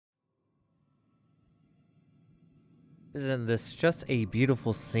Isn't this just a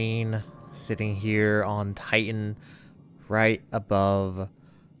beautiful scene sitting here on Titan right above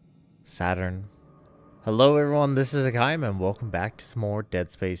Saturn? Hello everyone, this is Hakaym and welcome back to some more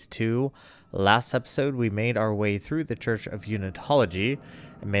Dead Space 2. Last episode we made our way through the Church of Unitology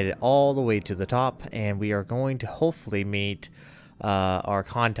and made it all the way to the top, and we are going to hopefully meet our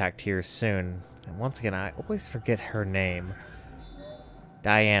contact here soon. And once again, I always forget her name.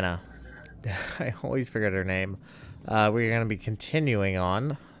 Diana. I always forget her name. We're going to be continuing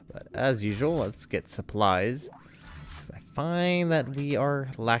on, but as usual, let's get supplies. 'Cause I find that we are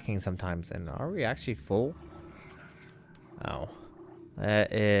lacking sometimes, and are we actually full? Oh.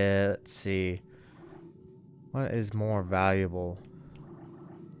 Let's see. What is more valuable?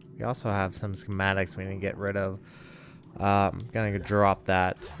 We also have some schematics we need to get rid of. I'm going to drop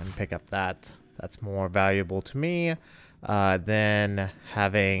that and pick up that. That's more valuable to me than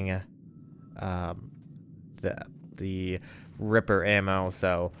having the Ripper ammo.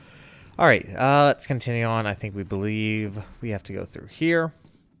 So all right, let's continue on. I think we believe we have to go through here.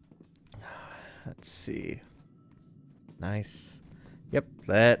 Let's see. Nice. Yep,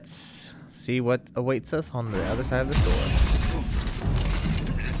 let's see what awaits us on the other side of the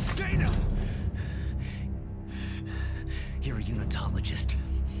door. Dana! You're a unitologist.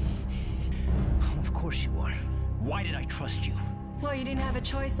 Of course you are. Why did I trust you? Well, you didn't have a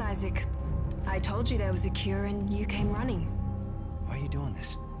choice, Isaac. I told you there was a cure and you came running. Why are you doing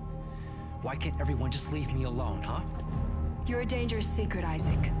this? Why can't everyone just leave me alone, huh? You're a dangerous secret,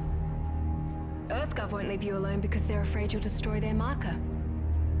 Isaac. EarthGov won't leave you alone because they're afraid you'll destroy their marker.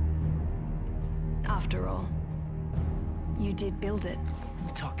 After all, you did build it. What are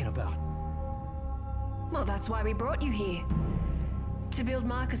you talking about? Well, that's why we brought you here. To build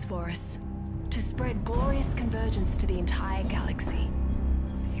markers for us. To spread glorious convergence to the entire galaxy.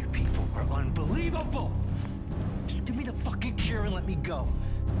 You people are unbelievable! Just give me the fucking cure and let me go.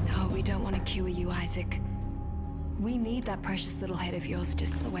 Oh, we don't want to cure you, Isaac. We need that precious little head of yours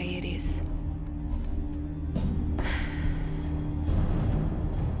just the way it is.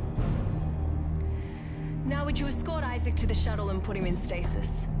 Now would you escort Isaac to the shuttle and put him in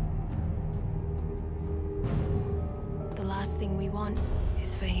stasis? The last thing we want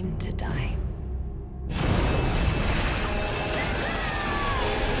is for him to die.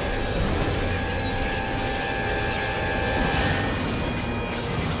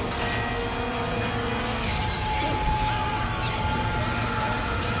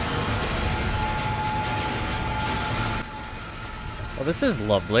 Well, this is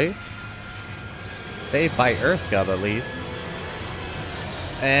lovely. Saved by EarthGov, at least.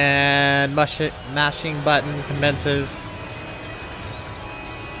 And mashing button commences.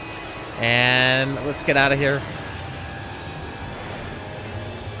 And let's get out of here.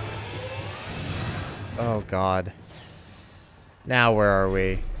 Oh, God. Now where are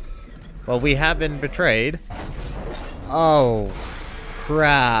we? Well, we have been betrayed. Oh,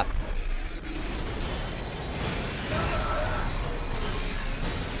 crap.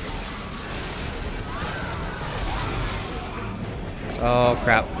 Oh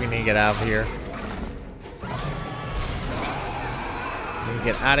crap, we need to get out of here. We need to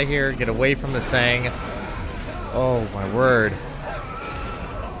get out of here, get away from this thing. Oh my word.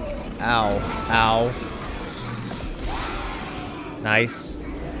 Ow, ow. Nice.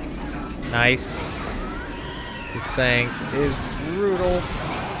 Nice. This thing is brutal.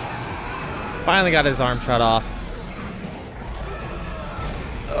 Finally got his arm shot off.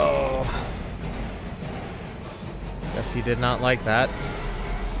 Oh. Guess he did not like that.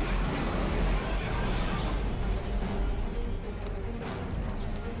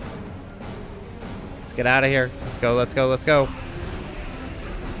 Let's get out of here. Let's go, let's go, let's go.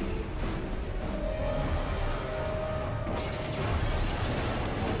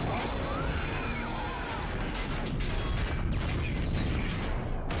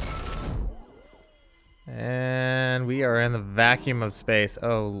 And we are in the vacuum of space.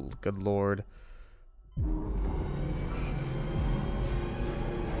 Oh, good lord.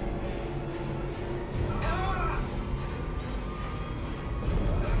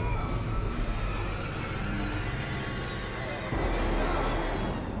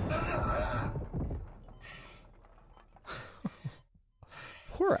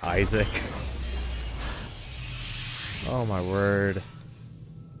 Poor Isaac. Oh my word.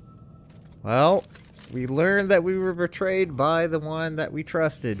 Well, we learned that we were betrayed by the one that we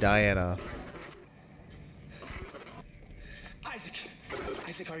trusted, Diana.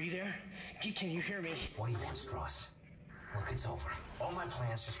 Isaac, are you there? Can you hear me? What do you want, Strauss? Look, it's over. All my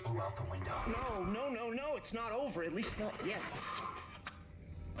plans just blew out the window. No, it's not over. At least not yet.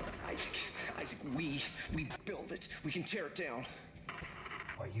 Isaac, We build it. We can tear it down.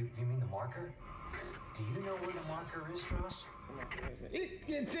 What, you mean the marker? Do you know where the marker is, Strauss?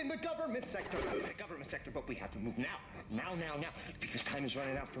 It's in the government sector. But we have to move now. Now. Because time is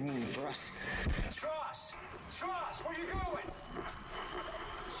running out for me and for us. Strauss! Strauss, where you going?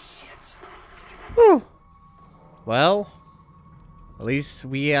 Shit. Whew. Well, at least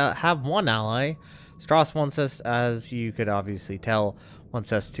we have one ally. Strauss wants us, as you could obviously tell,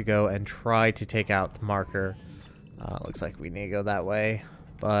 wants us to go and try to take out the marker. Looks like we need to go that way.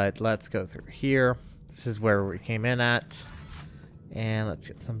 But let's go through here. This is where we came in at. And let's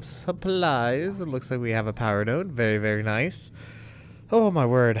get some supplies. It looks like we have a power node. Very, very nice. Oh my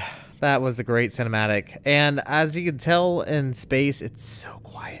word. That was a great cinematic. And as you can tell in space, it's so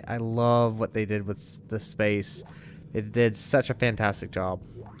quiet. I love what they did with the space. It did such a fantastic job.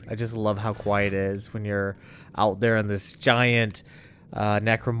 I just love how quiet it is when you're out there and this giant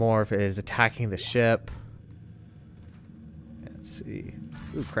necromorph is attacking the ship. Let's see.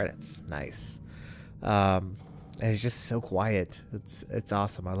 Ooh, credits. Nice. And it's just so quiet. It's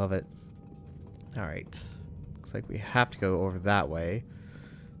awesome. I love it. All right. Looks like we have to go over that way.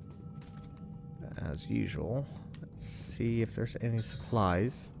 As usual. Let's see if there's any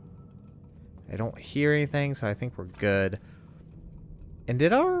supplies. I don't hear anything, so I think we're good.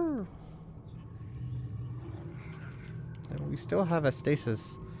 And we still have a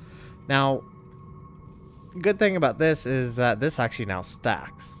stasis. Now, good thing about this is that this actually now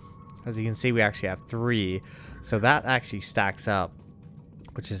stacks. As you can see, we actually have 3. So that actually stacks up,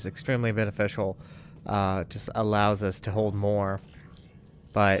 which is extremely beneficial. Just allows us to hold more.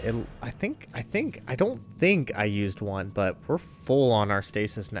 But I don't think I used one, but we're full on our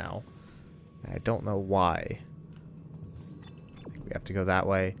stasis now. I don't know why. I think we have to go that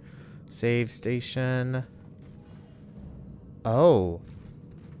way. Save station. Oh,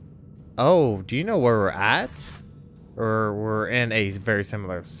 do you know where we're at? Or we're in a very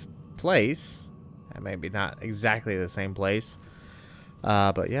similar place. Maybe not exactly the same place.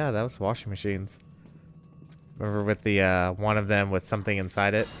 But yeah, that was washing machines. Remember with the one of them with something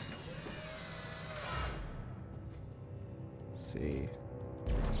inside it? Let's see.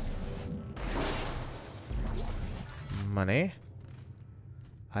 Money.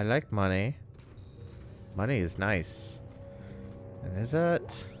 I like money. Money is nice. And is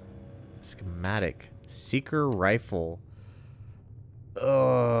that schematic? Seeker rifle.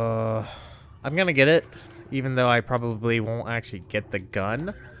 I'm gonna get it, even though I probably won't actually get the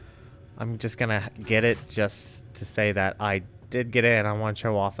gun. I'm just gonna get it just to say that I did get it, and I want to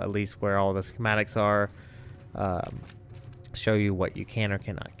show off at least where all the schematics are. Show you what you can or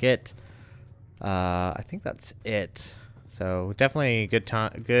cannot get. I think that's it. So definitely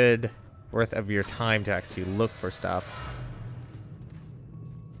good worth of your time to actually look for stuff.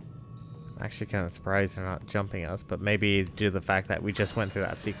 I'm actually kind of surprised they're not jumping us, but maybe due to the fact that we just went through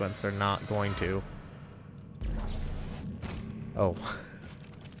that sequence, they're not going to. Oh.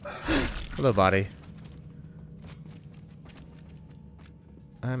 Hello, body.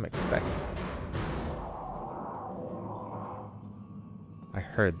 I'm expecting. I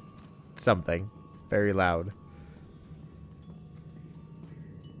heard something very loud.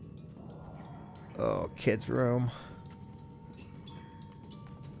 Oh, kids' room.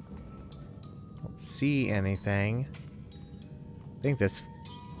 Don't see anything. I think this.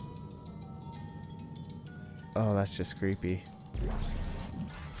 Oh, that's just creepy.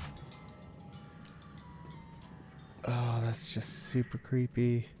 Oh, that's just super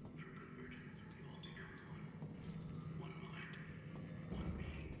creepy.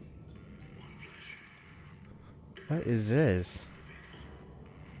 What is this?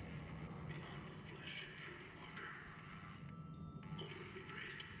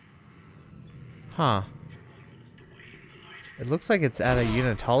 Huh. It looks like it's at a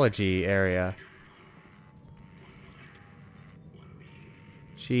unitology area.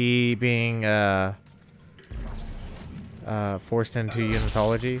 She being forced into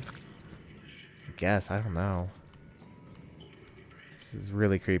unitology? I guess, I don't know. This is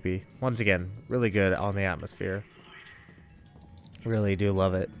really creepy. Once again, really good on the atmosphere. Really do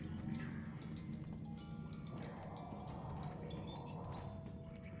love it.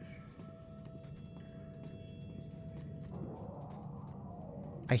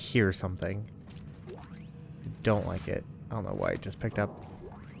 I hear something. I don't like it. I don't know why I just picked up.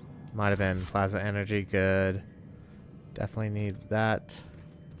 Might have been plasma energy. Good. Definitely need that.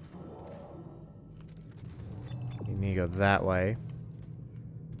 You need to go that way.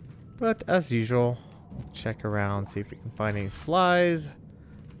 But as usual, check around, see if we can find any supplies.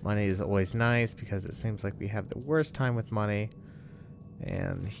 Money is always nice because it seems like we have the worst time with money.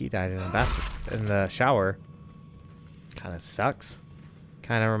 And he died in the bathroom, in the shower. Kind of sucks.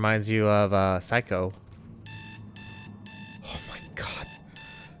 Kind of reminds you of Psycho. Oh my god.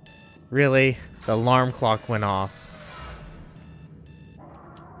 Really? The alarm clock went off.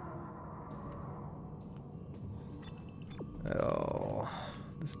 Oh,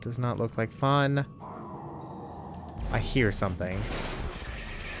 this does not look like fun. I hear something.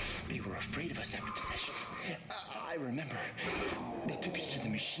 They were afraid of us after the sessions. I remember. They took us to the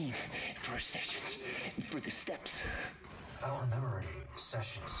machine for our sessions, for the steps. I don't remember any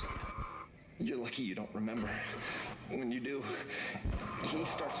sessions. You're lucky you don't remember. When you do, he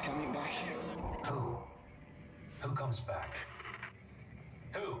starts coming back. Who? Who comes back?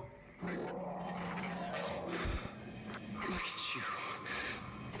 Who? Look at you.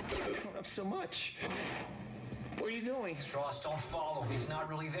 You've grown up so much. Where are you going? Strauss, don't follow. He's not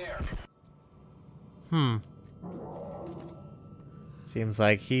really there. Seems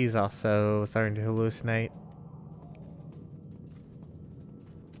like he's also starting to hallucinate.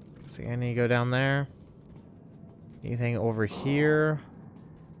 See, I need to go down there. Anything over here?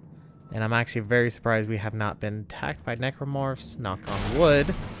 And I'm actually very surprised we have not been attacked by necromorphs. Knock on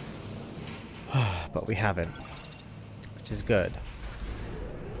wood. But we haven't. Which is good.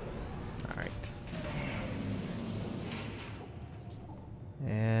 Alright.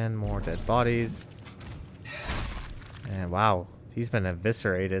 And more dead bodies. And wow, he's been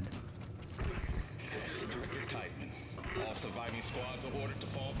eviscerated. Tideman. All surviving squads are ordered to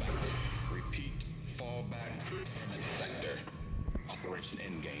fall back. Repeat, fall back and sector. Operation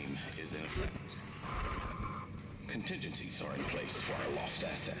Endgame is in effect. Contingencies are in place for our lost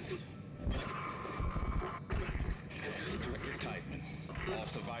assets. Tideman. All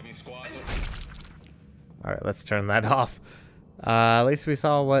surviving squads are... Alright, let's turn that off. At least we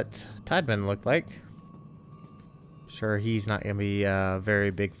saw what Tideman looked like. Sure, he's not going to be a very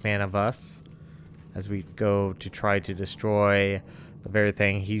big fan of us as we go to try to destroy the very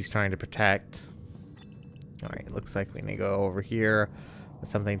thing he's trying to protect. Alright, looks like we need to go over here.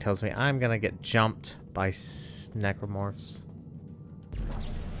 Something tells me I'm going to get jumped by necromorphs.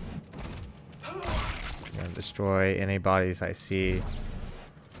 I'm going to destroy any bodies I see.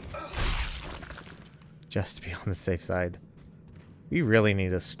 Just to be on the safe side. We really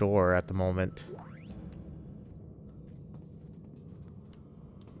need a store at the moment.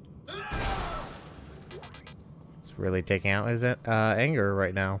 It's really taking out his anger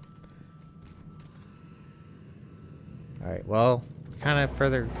right now. Alright, well, kind of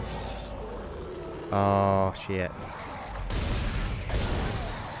further... Oh, shit.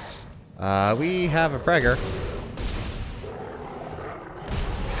 We have a pregger.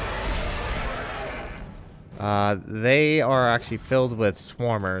 They are actually filled with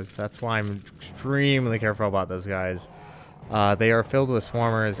swarmers. That's why I'm extremely careful about those guys. They are filled with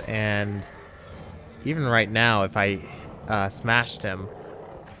swarmers, and even right now, if I smashed him,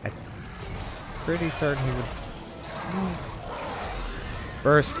 I'm pretty certain he would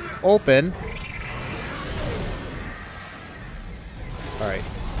burst open. Alright.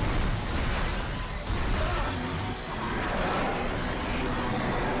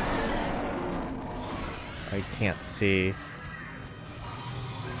 I can't see.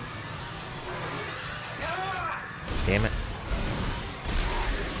 Damn it.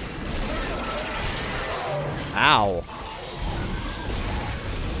 Ow.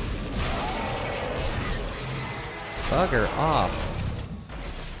 Bugger off.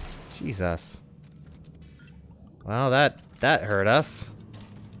 Jesus. Well, that hurt us.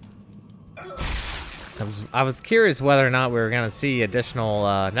 I was curious whether or not we were going to see additional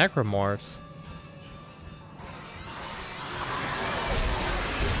necromorphs.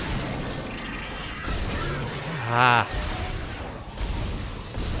 Ah.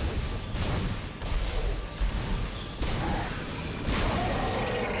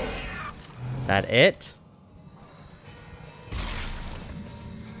 Is that it?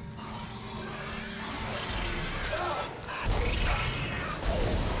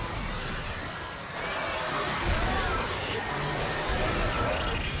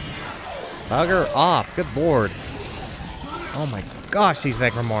 Bugger off. Good lord. Oh my gosh, these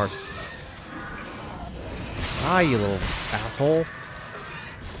necromorphs. Ah, you little asshole.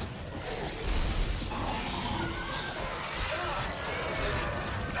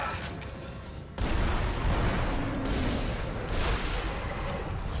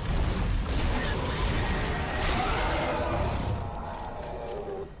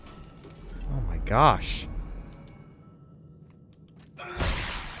 Oh my gosh.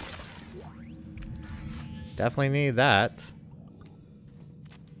 Definitely need that.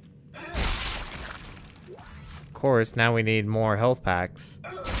 Of course, now we need more health packs.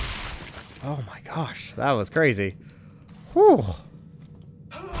 Oh my gosh, that was crazy. Whew.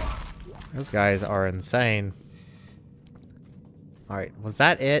 Those guys are insane. Alright, was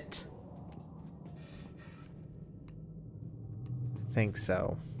that it? I think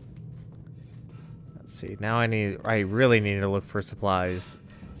so. Let's see. Now I really need to look for supplies.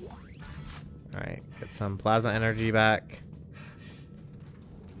 Alright, get some plasma energy back.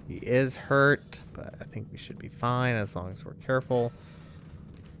 He is hurt, but I think we should be fine as long as we're careful.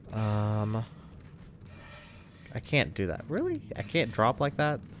 I can't do that. Really? I can't drop like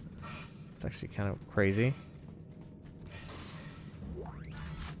that? It's actually kind of crazy.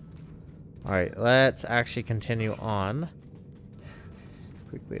 Alright, let's actually continue on as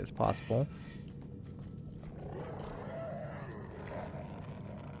quickly as possible.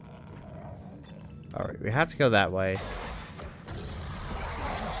 Alright, we have to go that way.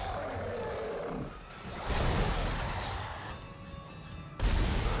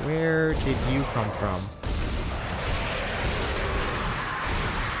 Where did you come from?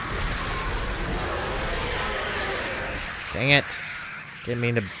 Dang it. Didn't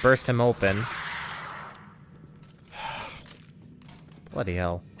mean to burst him open. Bloody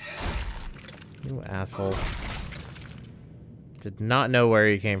hell. You asshole. Did not know where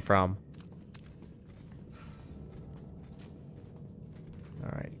he came from.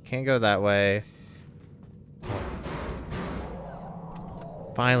 Alright, can't go that way.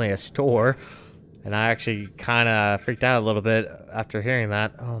 Finally a store. And I actually kind of freaked out a little bit after hearing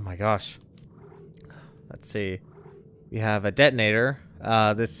that. Oh my gosh. Let's see. We have a detonator.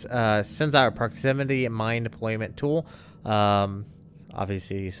 This sends out a proximity mine deployment tool.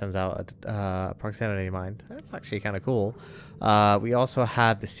 Obviously sends out a proximity mine. That's actually kind of cool. We also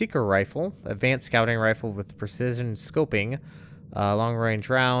have the Seeker rifle, advanced scouting rifle with precision scoping, long range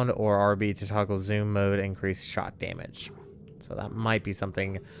round, or RB to toggle zoom mode, increase shot damage. So that might be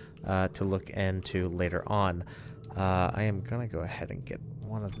something to look into later on. I am gonna go ahead and get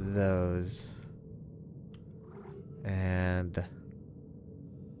one of those. And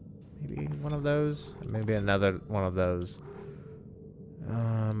maybe one of those, maybe another one of those.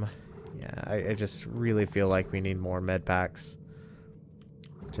 Yeah, I just really feel like we need more med packs,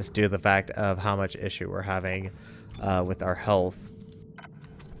 just due to the fact of how much issue we're having with our health.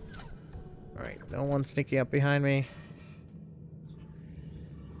 All right, no one sneaking up behind me.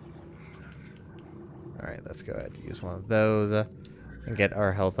 All right, let's go ahead and use one of those and get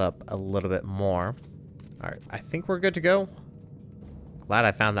our health up a little bit more. All right, I think we're good to go. Glad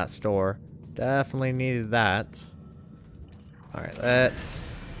I found that store. Definitely needed that. All right, let's...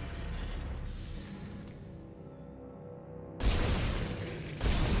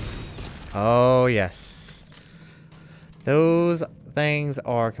 Oh, yes. Those things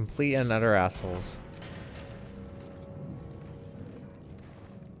are complete and utter assholes.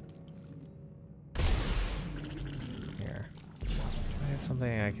 Here. Do I have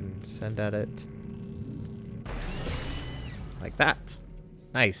something I can send at it? Like that.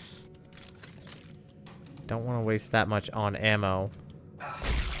 Nice. Don't want to waste that much on ammo.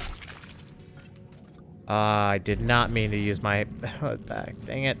 I did not mean to use my HUD back.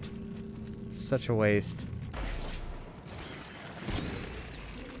 Dang it. Such a waste.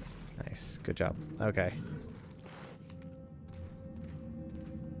 Nice. Good job. Okay.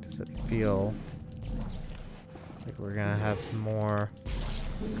 Does it feel like we're gonna have some more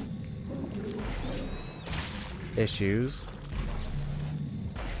issues?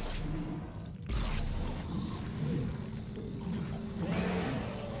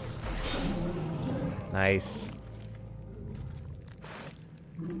 Nice.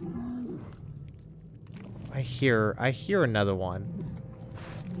 I hear another one.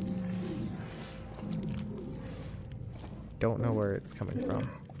 Don't know where it's coming from.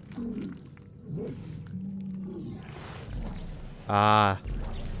 Ah.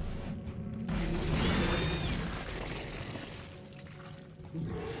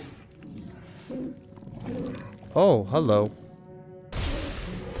 Oh, hello.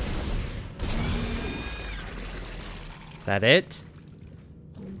 Is that it?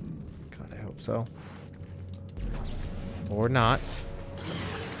 God, I hope so. Or not.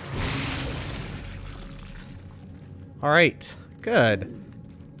 Alright, good.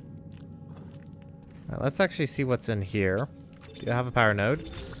 All right, let's actually see what's in here. Do you have a power node?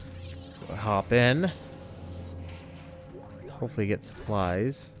 Let's go hop in. Hopefully get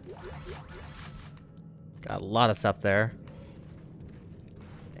supplies. Got a lot of stuff there.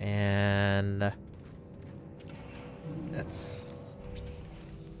 And... that's...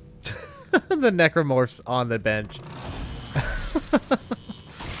 the necromorphs on the bench.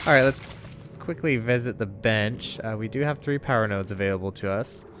 Alright, let's quickly visit the bench. We do have 3 power nodes available to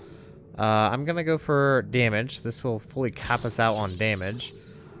us. I'm gonna go for damage. This will fully cap us out on damage.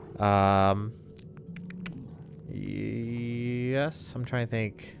 Yes, I'm trying to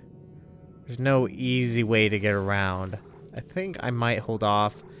think. There's no easy way to get around. I think I might hold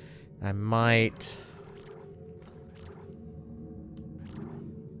off. I might...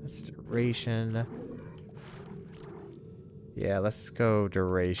 That's duration. Yeah, let's go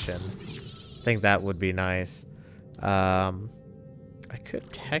duration. I think that would be nice. I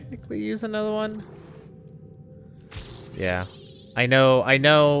could technically use another one. Yeah. I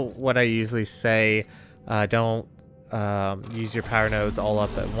know what I usually say. Don't use your power nodes all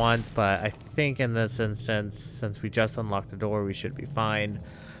up at once, but I think in this instance, since we just unlocked the door, we should be fine.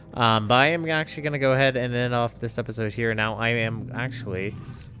 But I am actually going to go ahead and end off this episode here. Now I am actually...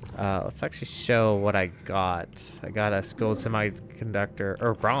 let's actually show what I got. I got a gold semiconductor,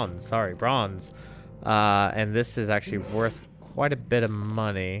 or bronze, sorry, bronze. And this is actually worth quite a bit of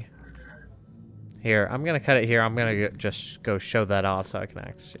money. Here, I'm going to cut it here. I'm going to just go show that off so I can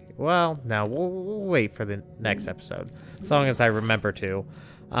actually... Well, now we'll wait for the next episode. As long as I remember to.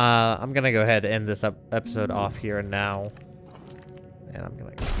 I'm going to go ahead and end this episode off here and now. And I'm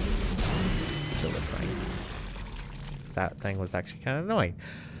going to kill this thing. That thing was actually kind of annoying.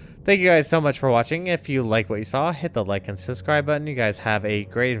 Thank you guys so much for watching. If you like what you saw, hit the like and subscribe button. You guys have a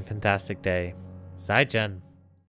great and fantastic day. Zai Jen.